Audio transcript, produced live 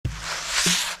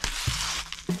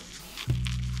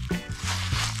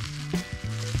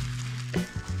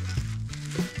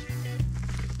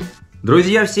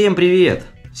Друзья, всем привет!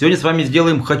 Сегодня с вами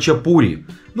сделаем хачапури.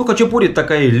 Ну, хачапури это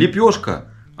такая лепешка,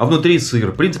 а внутри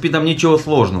сыр. В принципе, там ничего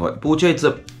сложного.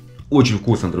 Получается очень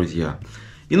вкусно, друзья.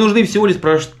 И нужны всего лишь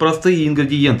простые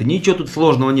ингредиенты. Ничего тут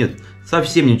сложного нет.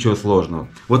 Совсем ничего сложного.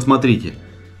 Вот смотрите.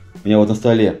 У меня вот на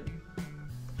столе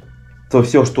то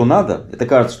все, что надо. Это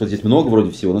кажется, что здесь много вроде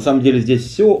всего. На самом деле здесь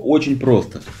все очень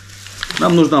просто.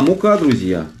 Нам нужна мука,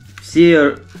 друзья.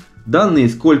 Все данные,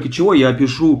 сколько чего, я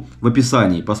опишу в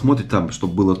описании. Посмотрите там,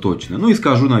 чтобы было точно. Ну и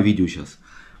скажу на видео сейчас.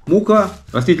 Мука,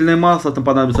 растительное масло, там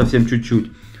понадобится совсем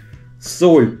чуть-чуть.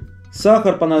 Соль,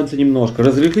 сахар понадобится немножко.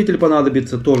 Разрыхлитель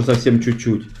понадобится тоже совсем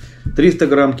чуть-чуть. 300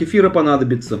 грамм кефира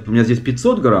понадобится. У меня здесь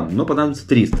 500 грамм, но понадобится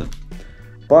 300.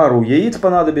 Пару яиц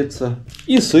понадобится.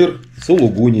 И сыр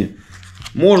сулугуни.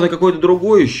 Можно какой-то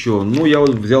другой еще, но я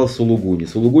вот взял сулугуни.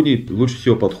 Сулугуни лучше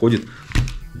всего подходит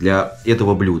для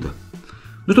этого блюда.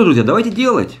 Ну что, друзья, давайте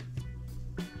делать.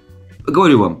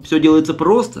 Говорю вам, все делается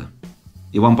просто.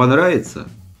 И вам понравится.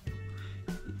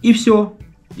 И все.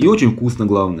 И очень вкусно,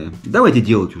 главное. Давайте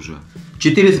делать уже.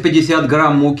 450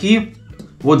 грамм муки.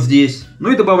 Вот здесь.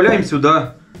 Ну и добавляем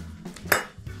сюда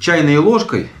чайной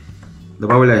ложкой.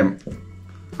 Добавляем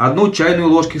 1 чайную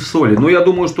ложку соли. Но я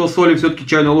думаю, что соли все-таки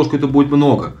чайную ложку это будет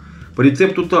много. По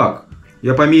рецепту так.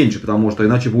 Я поменьше, потому что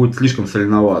иначе будет слишком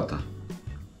соленовато.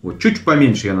 Вот чуть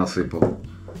поменьше я насыпал.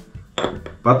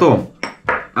 Потом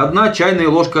 1 чайная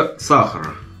ложка сахара.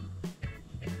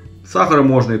 Сахара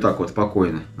можно и так вот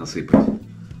спокойно насыпать.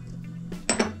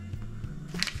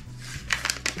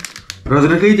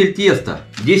 Разрыхлитель теста.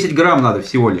 10 грамм надо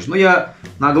всего лишь. Но я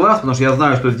на глаз, потому что я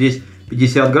знаю, что здесь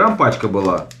 50 грамм пачка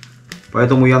была.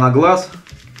 Поэтому я на глаз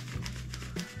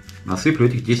насыплю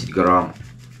этих 10 грамм.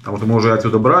 Потому что мы уже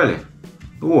отсюда брали.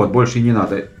 Вот, больше и не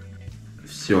надо.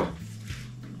 Все.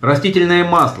 Растительное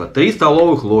масло. 3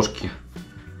 столовых ложки.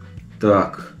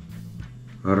 Так.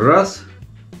 1,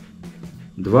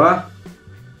 2,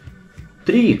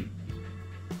 3.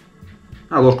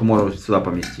 А ложку можно сюда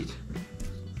поместить.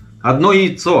 1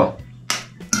 яйцо.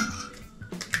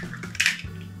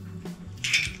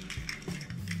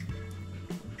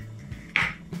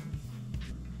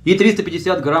 И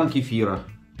 350 грамм кефира.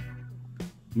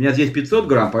 У меня здесь 500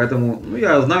 грамм, поэтому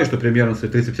я знаю, что примерно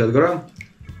 350 грамм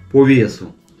по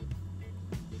весу.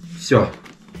 Все.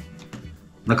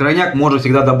 На крайняк можно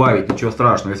всегда добавить, ничего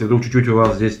страшного. Если вдруг чуть-чуть у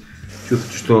вас здесь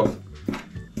чувствуете, что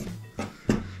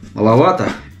маловато,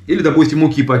 или, допустим,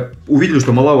 муки увидели,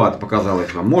 что маловато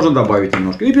показалось вам, можно добавить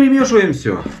немножко. И перемешиваем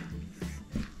все.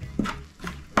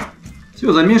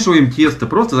 Все, замешиваем тесто.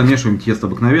 Просто замешиваем тесто,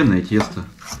 обыкновенное тесто.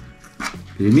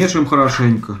 Перемешиваем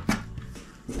хорошенько.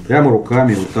 Прямо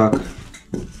руками, вот так.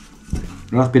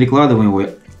 Раз перекладываем его.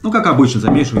 Ну, как обычно,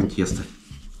 замешиваем тесто.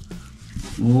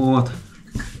 Вот.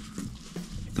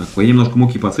 Так, я немножко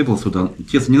муки подсыпал сюда.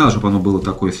 Тесто не надо, чтобы оно было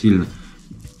такое сильно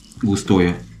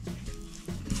густое.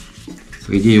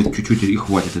 По идее, чуть-чуть и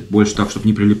хватит. Больше так, чтобы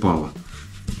не прилипало.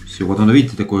 Все, вот оно,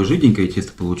 видите, такое жиденькое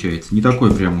тесто получается. Не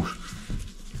такое прям уж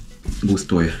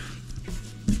густое.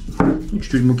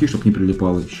 Чуть-чуть муки, чтобы не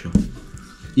прилипало еще.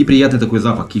 И приятный такой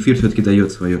запах. Кефир все-таки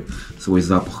дает свой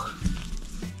запах.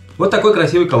 Вот такой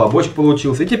красивый колобочек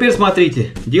получился. И теперь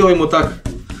смотрите, делаем вот так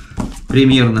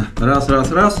примерно. Раз,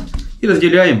 раз, раз. И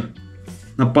разделяем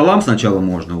напополам сначала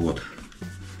можно. Вот.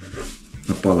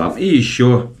 Напополам. И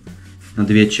еще на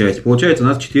 2 части. Получается у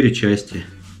нас 4 части.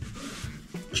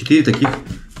 4 таких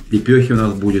лепехи у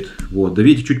нас будет. Вот. Да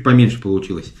видите, чуть поменьше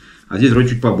получилось. А здесь вроде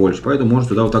чуть побольше. Поэтому можно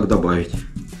туда вот так добавить.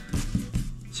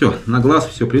 Все, на глаз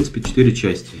все, в принципе, 4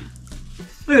 части.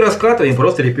 Ну и раскатываем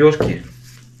просто лепешки.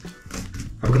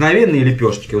 Обыкновенные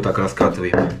лепешечки вот так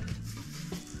раскатываем.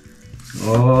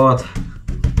 Вот.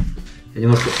 Я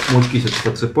немножко муки сейчас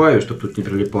подсыпаю, чтобы тут не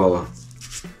прилипало.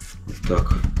 Вот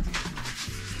так.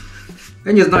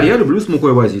 Я не знаю, я люблю с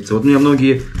мукой возиться. Вот мне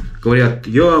многие говорят,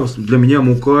 для меня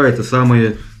мука это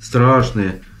самое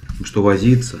страшное, что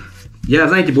возиться. Я,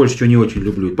 знаете, больше чего не очень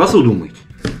люблю. Посуду мыть.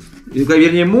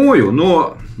 Вернее, мою,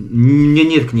 но у меня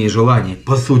нет к ней желания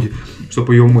посуде,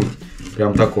 чтобы ее мыть.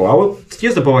 Прям такое. А вот с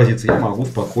тестом повозиться я могу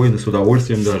спокойно, с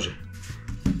удовольствием даже.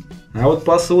 А вот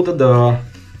посуда, да.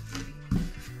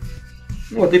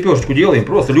 Ну вот лепешечку делаем,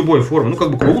 просто любой формы. Ну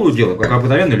как бы круглую делаем, как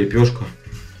обыкновенная лепешка.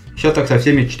 Сейчас так со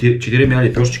всеми 4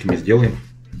 лепешечками сделаем.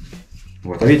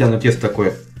 Вот, а видите, оно тесто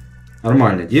такое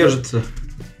нормально держится.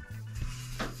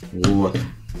 Вот.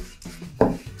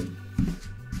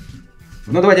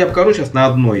 Ну давайте я покажу сейчас на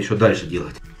одной еще дальше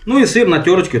делать. Ну и сыр на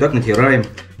терочке вот так натираем.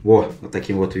 Вот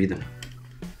таким вот видом.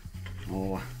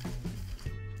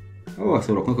 О,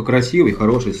 сырок, ну какой красивый,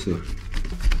 хороший сыр.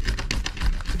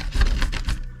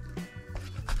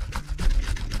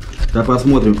 Да,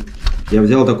 посмотрим, Я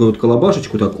взял такую вот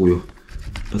колобашечку такую.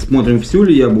 Посмотрим, всю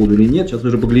ли я буду или нет. Сейчас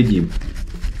уже поглядим.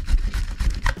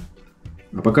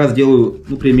 А пока сделаю,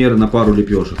 ну, примерно пару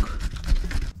лепешек.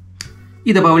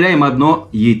 И добавляем одно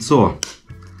яйцо.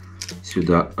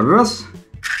 Сюда раз.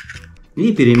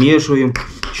 И перемешиваем.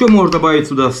 Еще можно добавить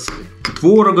сюда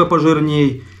творога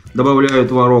пожирней. Добавляю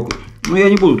творог. Но я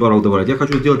не буду творог добавлять. Я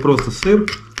хочу сделать просто сыр.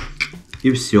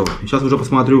 И все. Сейчас уже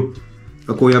посмотрю,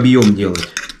 какой объем делать.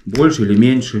 Больше или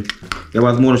меньше. Я,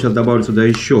 возможно, сейчас добавлю сюда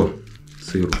еще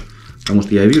сыру. Потому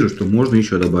что я вижу, что можно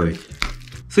еще добавить.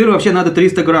 Сыра вообще надо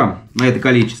 300 грамм на это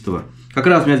количество. Как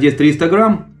раз у меня здесь 300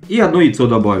 грамм. И одно яйцо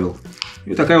добавил.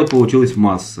 И такая вот получилась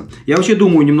масса. Я вообще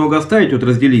думаю немного оставить, вот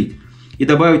разделить. И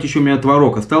добавить еще у меня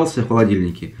творог остался в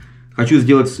холодильнике. Хочу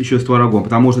сделать еще с творогом,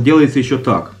 потому что делается еще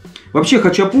так. Вообще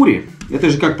хачапури, это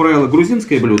же, как правило,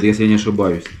 грузинское блюдо, если я не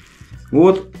ошибаюсь.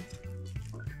 Вот.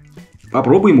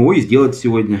 Попробуем его и сделать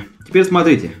сегодня. Теперь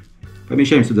смотрите.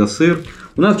 Помещаем сюда сыр.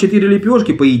 У нас 4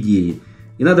 лепешки, по идее.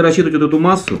 И надо рассчитывать вот эту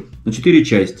массу на 4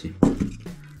 части.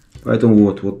 Поэтому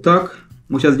вот так.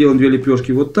 Мы сейчас сделаем 2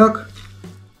 лепешки вот так.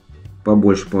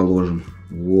 Побольше положим.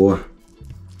 Во.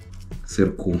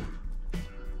 Сырку.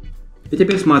 И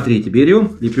теперь смотрите.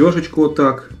 Берем лепешечку вот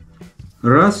так.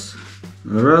 Раз.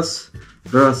 Раз.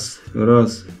 Раз.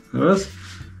 Раз. Раз.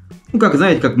 Ну, как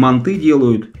знаете, как манты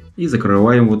делают. И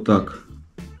закрываем вот так.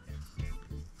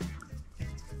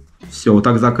 Все, вот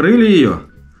так закрыли ее.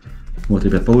 Вот,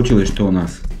 ребят, получилось, что у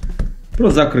нас.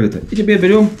 Просто закрыто. И теперь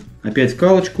берем опять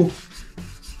скалочку.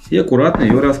 И аккуратно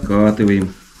ее раскатываем.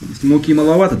 Если муки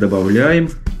маловато, добавляем.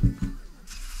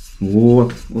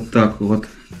 Вот, вот так вот.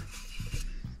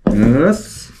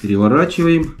 Раз,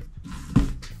 переворачиваем.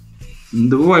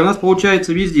 Два, и у нас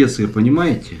получается везде сыр,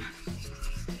 понимаете?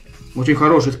 Очень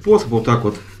хороший способ вот так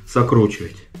вот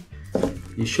сокручивать.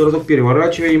 Еще разок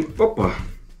переворачиваем. Опа.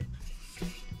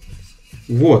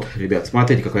 Вот, ребят,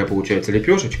 смотрите, какая получается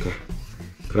лепешечка.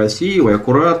 Красивая,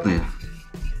 аккуратная.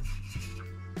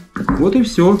 Вот и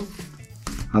все.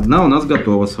 Одна у нас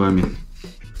готова с вами.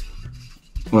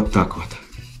 Вот так вот.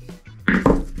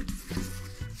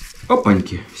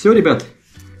 Опаньки. Все, ребят.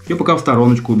 Ее пока в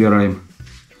стороночку убираем.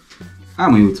 А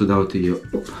мы вот сюда вот ее.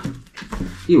 Оп.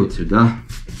 И вот сюда.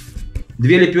 2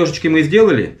 лепешечки мы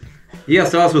сделали. И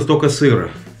осталось вот столько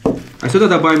сыра. А сюда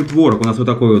добавим творог. У нас вот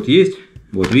такой вот есть.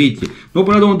 Вот, видите. Но,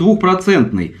 правда, он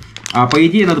 2%. А по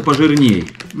идее надо пожирнее.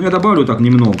 Ну, я добавлю так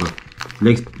немного.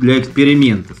 Для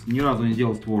эксперимента. Ни разу не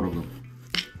делал с творогом.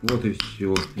 Вот и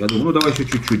все. Я думаю, ну давай еще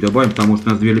чуть-чуть добавим, потому что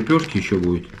у нас 2 лепешки еще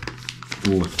будет.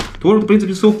 Вот. Творог, в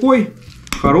принципе, сухой.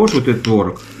 Хороший вот этот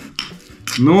творог.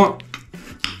 Но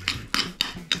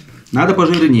надо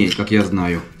пожирнее, как я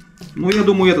знаю. Ну, я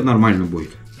думаю, это нормально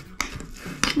будет.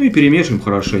 Ну и перемешиваем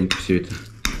хорошенько все это.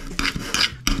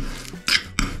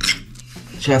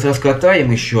 Сейчас раскатаем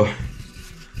еще.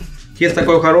 Тесто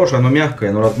такое хорошее, оно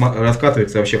мягкое, но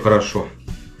раскатывается вообще хорошо.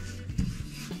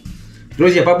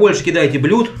 Друзья, побольше кидайте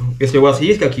блюд, если у вас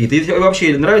есть какие-то. Если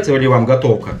вообще нравится ли вам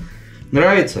готовка,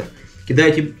 нравится,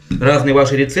 кидайте разные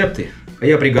ваши рецепты, а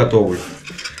я приготовлю.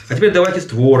 А теперь давайте с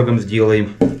творогом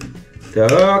сделаем.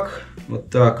 Так, вот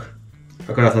так.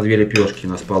 Как раз на 2 лепешки у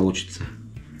нас получится.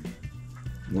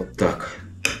 Вот так.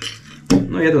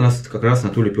 Ну, это у нас как раз на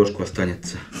ту лепешку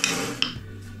останется.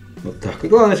 Вот так. И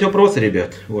главное, все просто,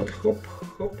 ребят. Вот, хоп,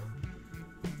 хоп.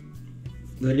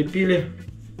 Налепили.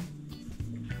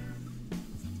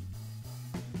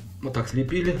 Вот так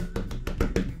слепили.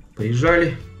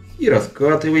 Прижали. И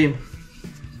раскатываем.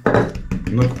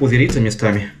 Немножко пузырится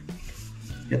местами.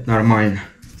 Это нормально.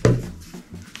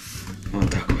 Вот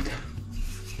так вот.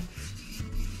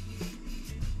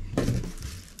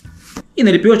 И на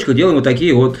лепешечку делаем вот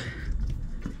такие вот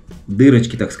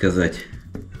дырочки, так сказать.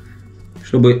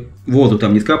 Чтобы воздух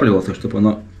там не скапливался, чтобы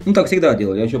оно... Ну, так всегда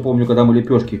делали. Я еще помню, когда мы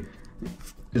лепешки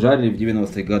жарили в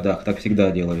 90-х годах. Так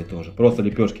всегда делали тоже. Просто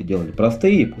лепешки делали.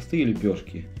 Простые, пустые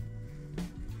лепешки.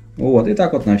 Вот, и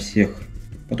так вот на всех.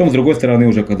 Потом с другой стороны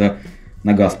уже, когда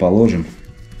на газ положим.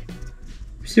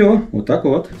 Все, вот так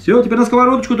вот. Все, теперь на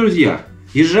сковородочку, друзья.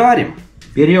 И жарим.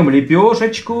 Берем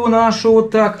лепешечку нашу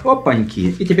вот так.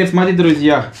 Опаньки. И теперь смотрите,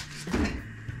 друзья.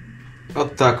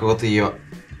 Вот так вот ее.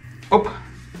 Оп.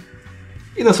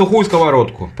 И на сухую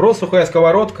сковородку. Просто сухая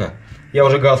сковородка. Я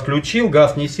уже газ включил,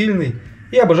 газ не сильный.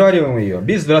 И обжариваем ее.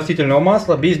 Без растительного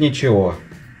масла, без ничего.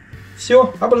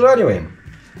 Все, обжариваем.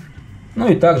 Ну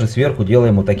и также сверху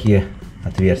делаем вот такие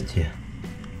отверстия.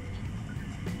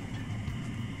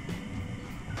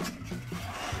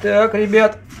 Так,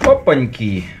 ребят,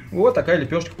 опаньки. Вот такая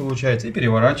лепешка получается. И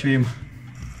переворачиваем.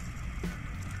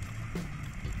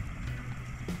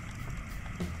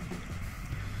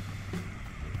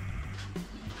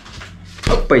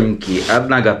 Опаньки,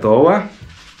 одна готова.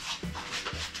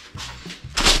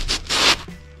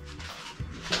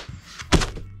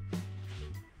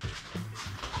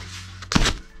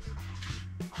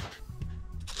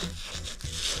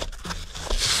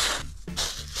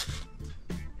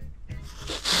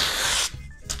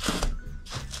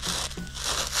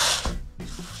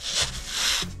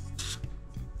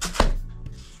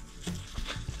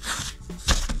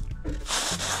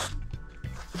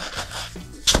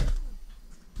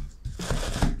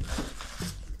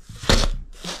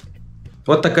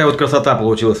 Вот такая вот красота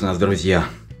получилась у нас, друзья.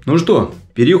 Ну что,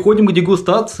 переходим к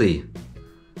дегустации.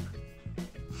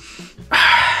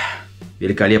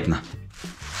 Великолепно.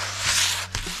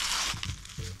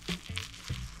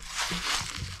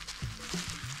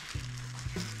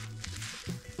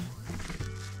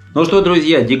 Ну что,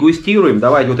 друзья, дегустируем.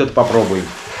 Давайте вот это попробуем,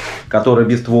 которая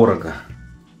без творога.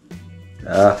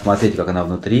 Да, смотрите, как она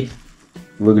внутри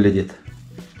выглядит.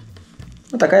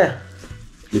 Вот такая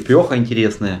лепеха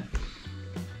интересная.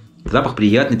 Запах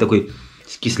приятный такой,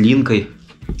 с кислинкой.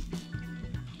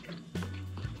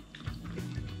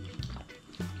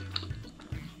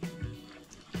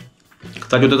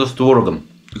 Кстати, вот это с творогом.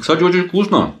 И, кстати, очень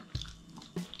вкусно.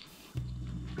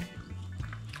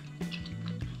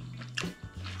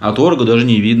 А творога даже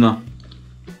не видно.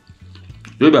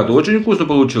 Ребята, очень вкусно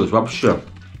получилось вообще.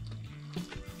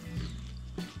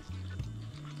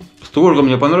 С творогом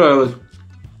мне понравилось.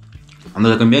 Она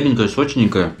такая мягенькая,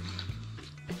 сочненькая.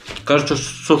 Кажется,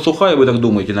 что сухая, вы так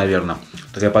думаете, наверное.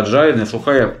 Такая поджаренная,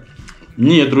 сухая.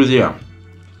 Нет, друзья.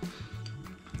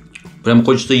 Прям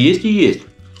хочется есть и есть.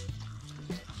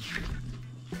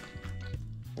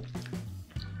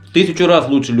 1000 раз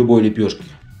лучше любой лепешки.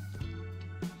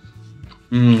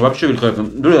 Вообще великолепно.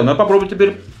 Друзья, надо попробовать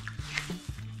теперь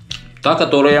та,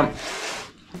 которая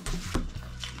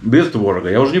без творога.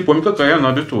 Я уже не помню, какая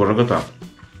она без творога-то.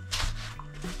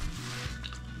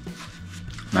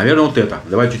 Наверное, вот это.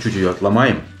 Давай чуть-чуть ее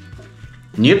отломаем.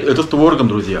 Нет, это с творогом,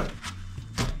 друзья.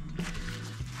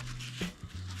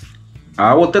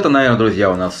 А вот это, наверное,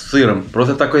 друзья, у нас с сыром.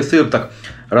 Просто такой сыр так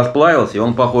расплавился, и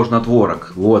он похож на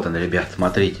творог. Вот он, ребят,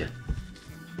 смотрите.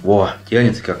 Во,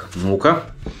 тянется как. Ну-ка.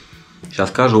 Сейчас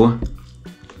скажу.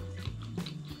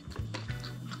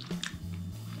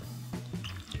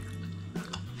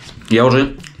 Я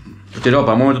уже потерял,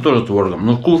 по-моему, это тоже с творогом.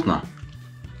 Ну, вкусно.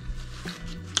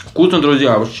 Вкусно,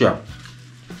 друзья, вообще.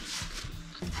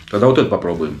 Тогда вот это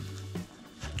попробуем.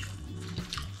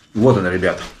 Вот она,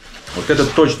 ребята. Вот это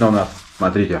точно у нас,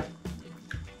 смотрите.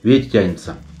 Видите,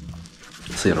 тянется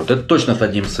сыр. Вот это точно с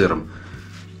одним сыром.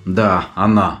 Да,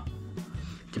 она.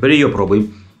 Теперь ее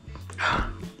пробуем.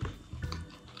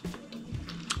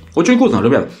 Очень вкусно,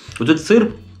 ребят. Вот этот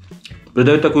сыр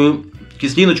придает такую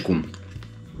кислиночку.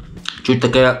 Чуть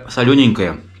такая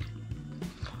солененькая.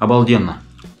 Обалденно.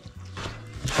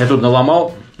 Я тут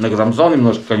наломал, накромсал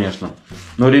немножко, конечно.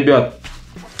 Но, ребят,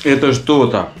 это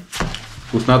что-то.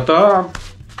 Вкуснота.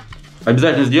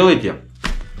 Обязательно сделайте.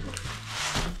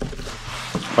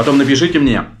 Потом напишите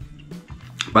мне,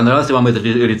 понравился вам этот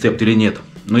рецепт или нет.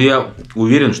 Но я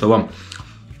уверен, что вам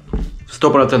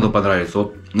 100% понравится.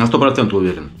 Вот на 100%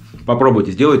 уверен.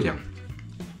 Попробуйте, сделайте.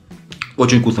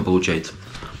 Очень вкусно получается.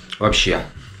 Вообще.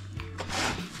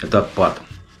 Это отпад.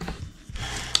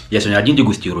 Я сегодня один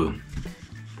дегустирую.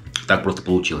 Так просто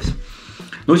получилось.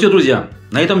 Ну все, друзья,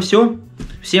 на этом все.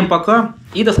 Всем пока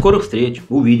и до скорых встреч.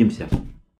 Увидимся.